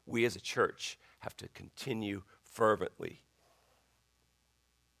qualities. We as a church have to continue fervently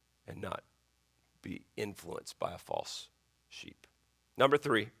and not be influenced by a false sheep. Number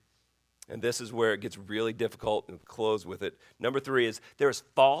 3, and this is where it gets really difficult, and we'll close with it. Number 3 is there is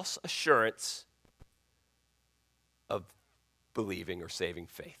false assurance of believing or saving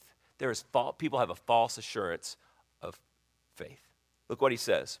faith. People have a false assurance of faith. Look what he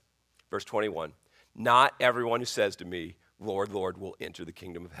says, verse 21. Not everyone who says to me, Lord, Lord, will enter the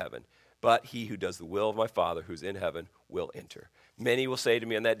kingdom of heaven, but he who does the will of my Father who's in heaven will enter. Many will say to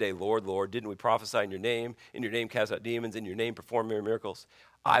me on that day, Lord, Lord, didn't we prophesy in your name cast out demons, in your name perform miracles?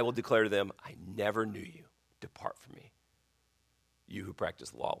 I will declare to them, I never knew you. Depart from me, you who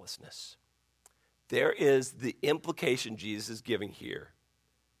practice lawlessness. There is the implication Jesus is giving here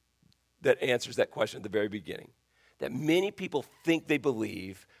that answers that question at the very beginning, that many people think they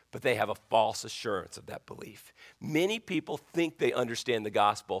believe, but they have a false assurance of that belief. Many people think they understand the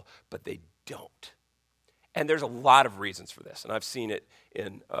gospel, but they don't. And there's a lot of reasons for this, and I've seen it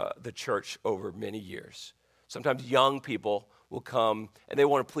in the church over many years. Sometimes young people will come, and they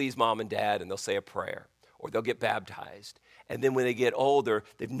want to please mom and dad, and they'll say a prayer, or they'll get baptized. And then when they get older,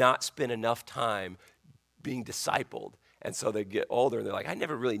 they've not spent enough time being discipled. And so they get older, and they're like, I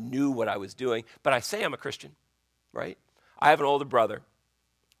never really knew what I was doing, but I say I'm a Christian, right? I have an older brother.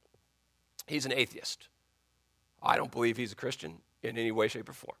 He's an atheist. I don't believe he's a Christian in any way, shape,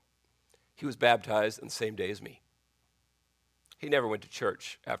 or form. He was baptized on the same day as me. He never went to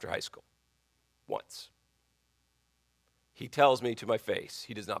church after high school, once. He tells me to my face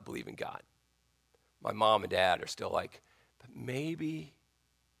he does not believe in God. My mom and dad are still like, but maybe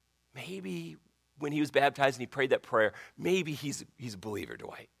when he was baptized and he prayed that prayer, maybe he's a believer,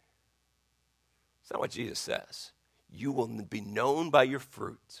 Dwight. It's not what Jesus says. You will be known by your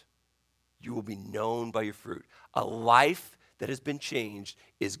fruit. You will be known by your fruit. A life that has been changed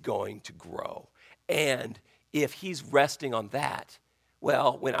is going to grow. And if he's resting on that,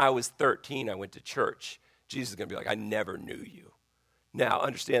 well, when I was 13, I went to church. Jesus is going to be like, I never knew you. Now,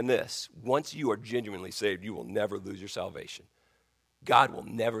 understand this. Once you are genuinely saved, you will never lose your salvation. God will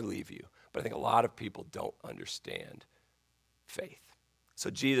never leave you. But I think a lot of people don't understand faith. So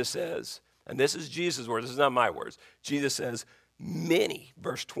Jesus says, and this is Jesus' words, this is not my words. Jesus says, many,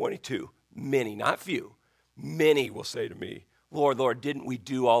 verse 22, many, not few, many will say to me, Lord, Lord, didn't we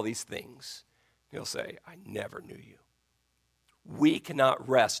do all these things? He'll say, I never knew you. We cannot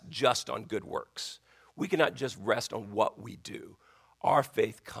rest just on good works. We cannot just rest on what we do. Our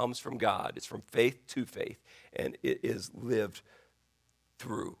faith comes from God. It's from faith to faith, and it is lived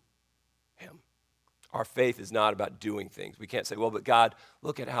through him. Our faith is not about doing things. We can't say, well, but God,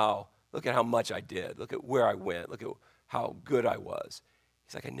 look at how much I did. Look at where I went. Look at how good I was.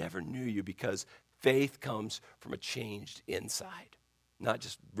 He's like, I never knew you, because faith comes from a changed inside, not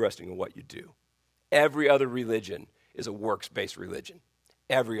just resting on what you do. Every other religion is a works-based religion.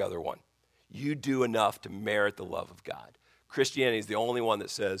 Every other one. You do enough to merit the love of God. Christianity is the only one that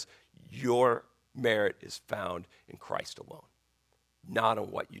says your merit is found in Christ alone, not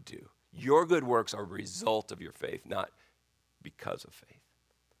on what you do. Your good works are a result of your faith, not because of faith.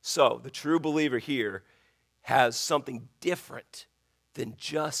 So the true believer here has something different than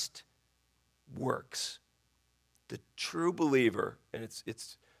just works. The true believer, and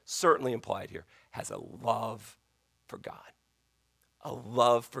it's certainly implied here, has a love for God. A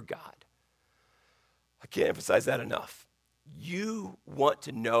love for God. I can't emphasize that enough. You want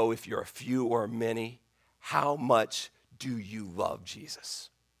to know if you're a few or a many, how much do you love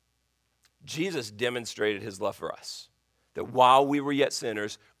Jesus? Jesus demonstrated his love for us, that while we were yet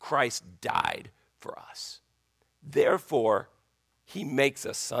sinners, Christ died for us. Therefore, he makes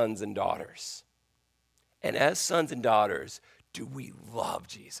us sons and daughters. And as sons and daughters, do we love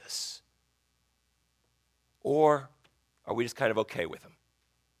Jesus? Or are we just kind of okay with him?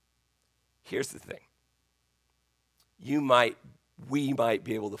 Here's the thing. We might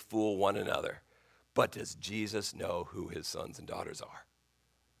be able to fool one another, but does Jesus know who his sons and daughters are?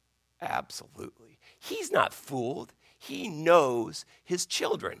 Absolutely. He's not fooled. He knows his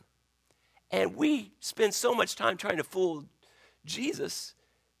children. And we spend so much time trying to fool Jesus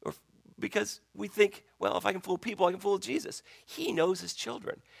because we think, well, if I can fool people, I can fool Jesus. He knows his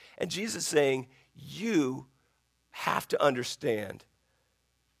children. And Jesus is saying, you have to understand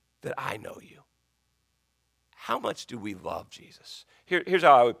that I know you. How much do we love Jesus? Here's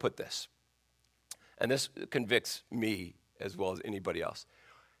how I would put this. And this convicts me as well as anybody else.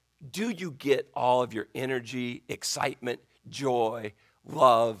 Do you get all of your energy, excitement, joy,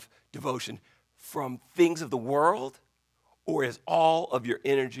 love, devotion from things of the world? Or is all of your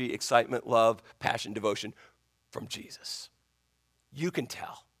energy, excitement, love, passion, devotion from Jesus? You can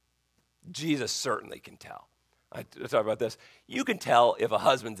tell. Jesus certainly can tell. I talk about this. You can tell if a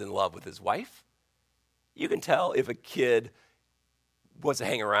husband's in love with his wife. You can tell if a kid wants to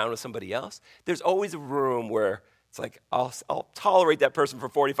hang around with somebody else. There's always a room where it's like, I'll tolerate that person for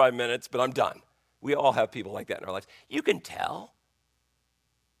 45 minutes, but I'm done. We all have people like that in our lives. You can tell.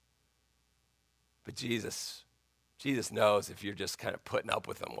 But Jesus knows if you're just kind of putting up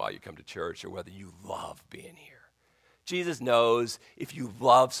with them while you come to church or whether you love being here. Jesus knows if you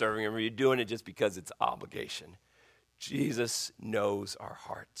love serving him or you're doing it just because it's obligation. Jesus knows our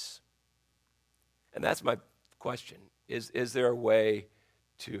hearts. And that's my question. Is there a way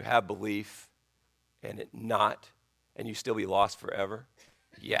to have belief and you still be lost forever?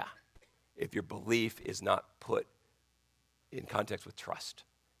 Yeah. If your belief is not put in context with trust,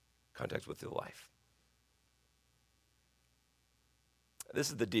 context with your life. This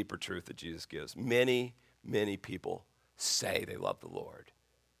is the deeper truth that Jesus gives. Many, many people say they love the Lord,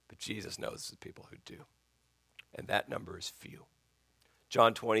 but Jesus knows the people who do. And that number is few.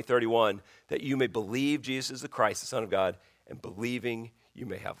 John 20:31, that you may believe Jesus is the Christ, the Son of God, and believing you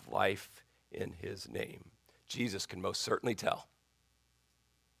may have life in his name. Jesus can most certainly tell.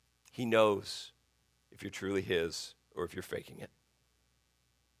 He knows if you're truly his or if you're faking it.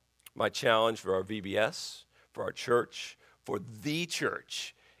 My challenge for our VBS, for our church, for the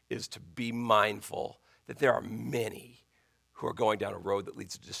church, is to be mindful that there are many who are going down a road that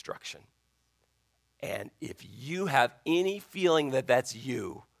leads to destruction. And if you have any feeling that that's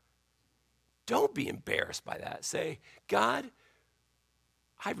you, don't be embarrassed by that. Say, God,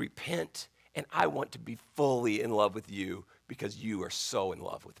 I repent and I want to be fully in love with you because you are so in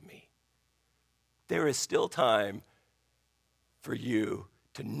love with me. There is still time for you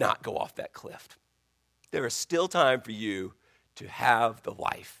to not go off that cliff. There is still time for you to have the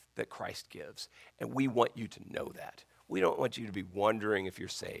life that Christ gives. And we want you to know that. We don't want you to be wondering if you're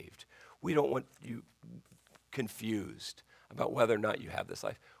saved. We don't want you confused about whether or not you have this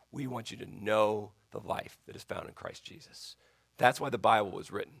life. We want you to know the life that is found in Christ Jesus. That's why the Bible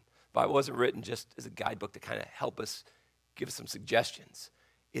was written. The Bible wasn't written just as a guidebook to kind of help us, give us some suggestions.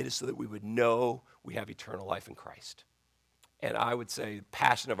 It is so that we would know we have eternal life in Christ. And I would say the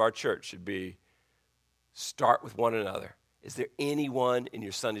passion of our church should be start with one another. Is there anyone in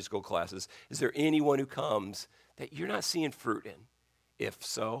your Sunday school classes, is there anyone who comes that you're not seeing fruit in? If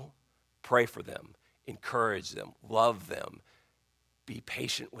so, pray for them, encourage them, love them, be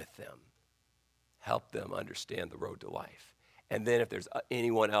patient with them, help them understand the road to life. And then if there's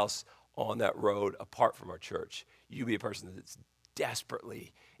anyone else on that road apart from our church, you be a person that's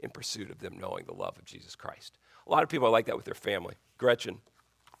desperately in pursuit of them knowing the love of Jesus Christ. A lot of people are like that with their family. Gretchen,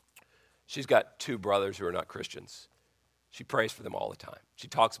 she's got 2 brothers who are not Christians. She prays for them all the time. She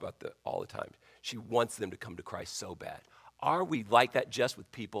talks about them all the time. She wants them to come to Christ so bad. Are we like that just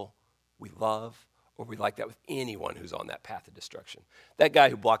with people we love, or are we like that with anyone who's on that path of destruction? That guy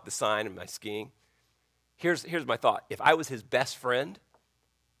who blocked the sign in my skiing, here's my thought. If I was his best friend,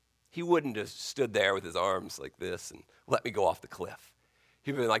 he wouldn't have stood there with his arms like this and let me go off the cliff.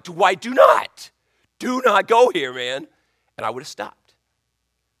 He'd be like, Dwight, do not go here, man. And I would have stopped.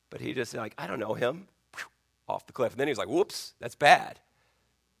 But he just like, I don't know him. Off the cliff. And then he was like, whoops, that's bad.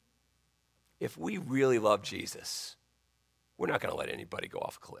 If we really love Jesus, we're not going to let anybody go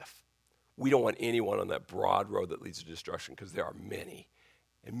off a cliff. We don't want anyone on that broad road that leads to destruction because there are many,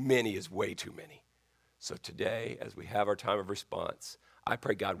 and many is way too many. So today, as we have our time of response, I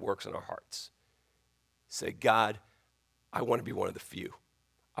pray God works in our hearts. Say, God, I want to be one of the few.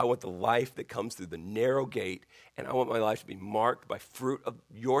 I want the life that comes through the narrow gate, and I want my life to be marked by fruit of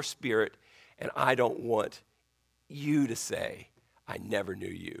your Spirit, and I don't want you to say, I never knew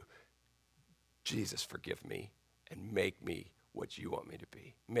you. Jesus, forgive me and make me what you want me to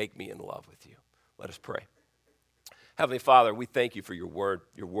be. Make me in love with you. Let us pray. Heavenly Father, we thank you for your word.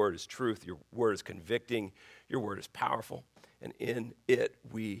 Your word is truth. Your word is convicting. Your word is powerful. And in it,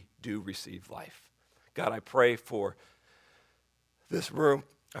 we do receive life. God, I pray for this room.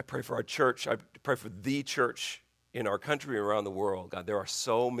 I pray for our church. I pray for the church in our country and around the world. God, there are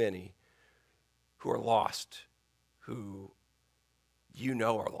so many who are lost, who you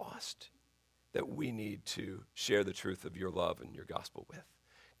know are lost, that we need to share the truth of your love and your gospel with.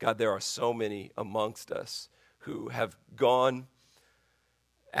 God, there are so many amongst us who have gone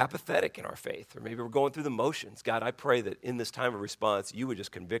apathetic in our faith, or maybe we're going through the motions. God, I pray that in this time of response, you would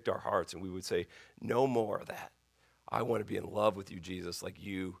just convict our hearts and we would say, no more of that. I want to be in love with you, Jesus, like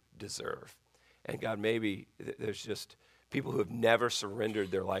you deserve. And God, maybe there's just people who have never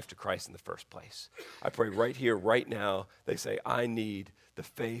surrendered their life to Christ in the first place. I pray right here, right now, they say, I need the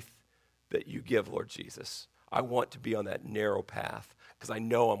faith that you give, Lord Jesus. I want to be on that narrow path. because I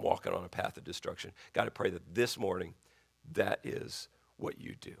know I'm walking on a path of destruction. God, I pray that this morning that is what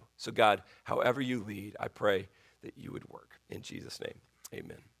you do. So God, however you lead, I pray that you would work. In Jesus' name,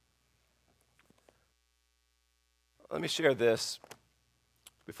 amen. Let me share this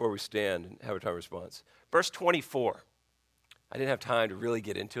before we stand and have a time of response. Verse 24. I didn't have time to really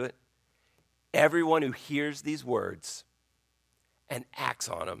get into it. Everyone who hears these words and acts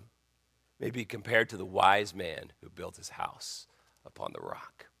on them may be compared to the wise man who built his house upon the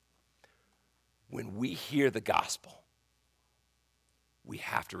rock. When we hear the gospel, we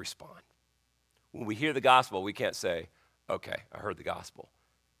have to respond. When we hear the gospel, we can't say, okay, I heard the gospel.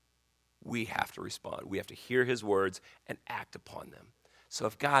 We have to respond. We have to hear his words and act upon them. So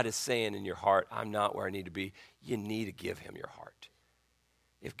if God is saying in your heart, I'm not where I need to be, you need to give him your heart.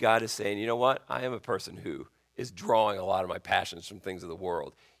 If God is saying, you know what, I am a person who is drawing a lot of my passions from things of the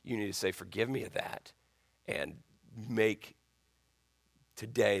world, you need to say, forgive me of that, and make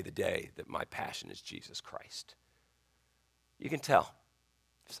today the day that my passion is Jesus Christ. You can tell.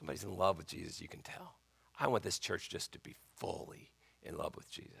 If somebody's in love with Jesus, you can tell. I want this church just to be fully in love with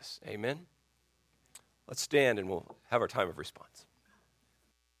Jesus. Amen? Let's stand and we'll have our time of response.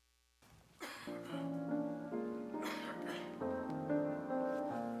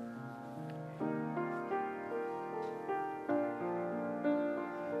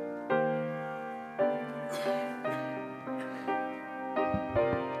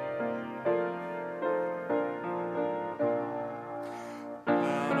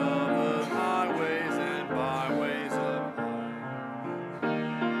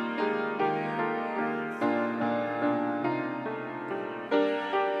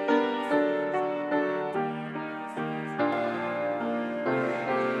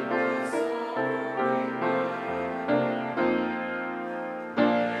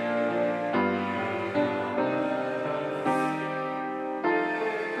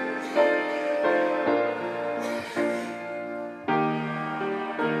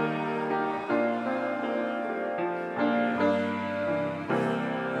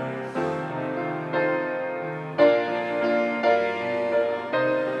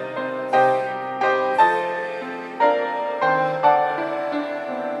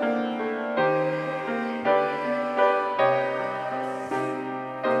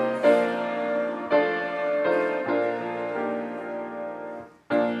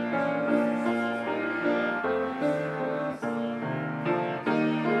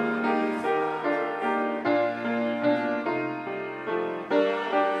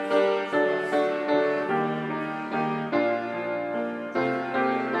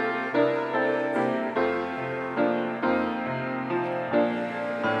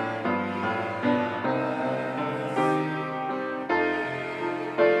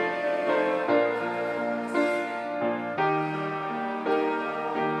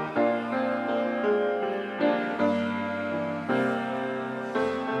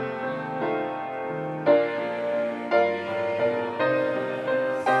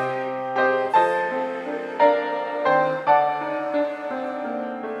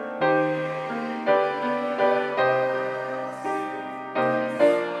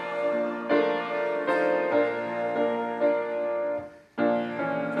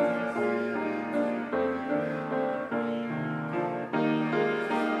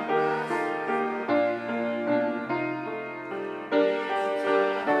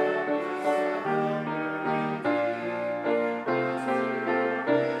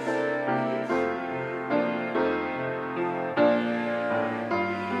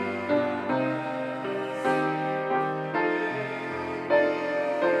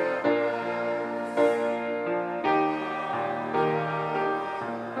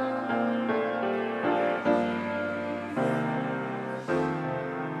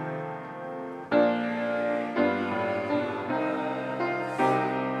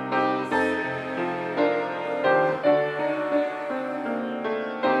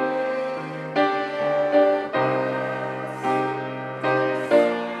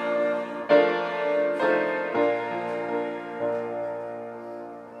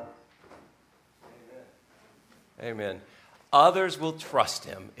 Amen. Others will trust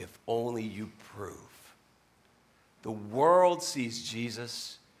him if only you prove. The world sees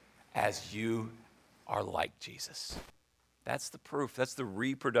Jesus as you are like Jesus. That's the proof. That's the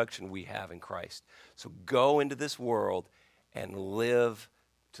reproduction we have in Christ. So go into this world and live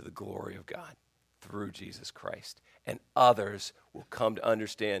to the glory of God through Jesus Christ. And others will come to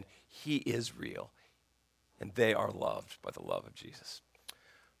understand he is real and they are loved by the love of Jesus.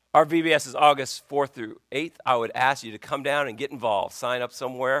 Our VBS is August 4th through 8th. I would ask you to come down and get involved. Sign up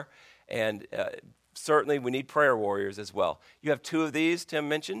somewhere and certainly we need prayer warriors as well. You have 2 of these Tim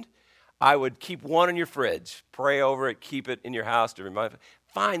mentioned. I would keep one in your fridge. Pray over it. Keep it in your house to remind.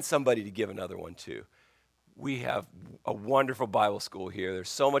 Find somebody to give another one to. We have a wonderful Bible school here. There's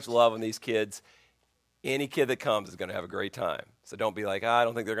so much love in these kids. Any kid that comes is going to have a great time. So don't be like, I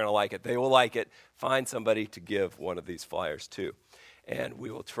don't think they're going to like it. They will like it. Find somebody to give one of these flyers to. And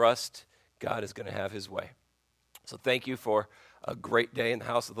we will trust God is going to have his way. So thank you for a great day in the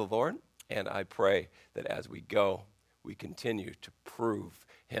house of the Lord. And I pray that as we go, we continue to prove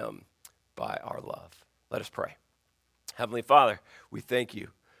him by our love. Let us pray. Heavenly Father, we thank you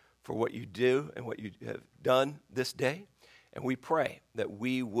for what you do and what you have done this day. And we pray that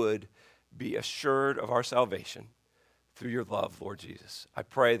we would be assured of our salvation through your love, Lord Jesus. I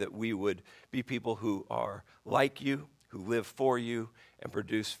pray that we would be people who are like you, who live for you, and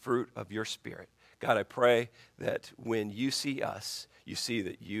produce fruit of your Spirit. God, I pray that when you see us, you see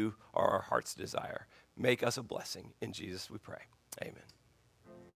that you are our heart's desire. Make us a blessing. In Jesus we pray. Amen.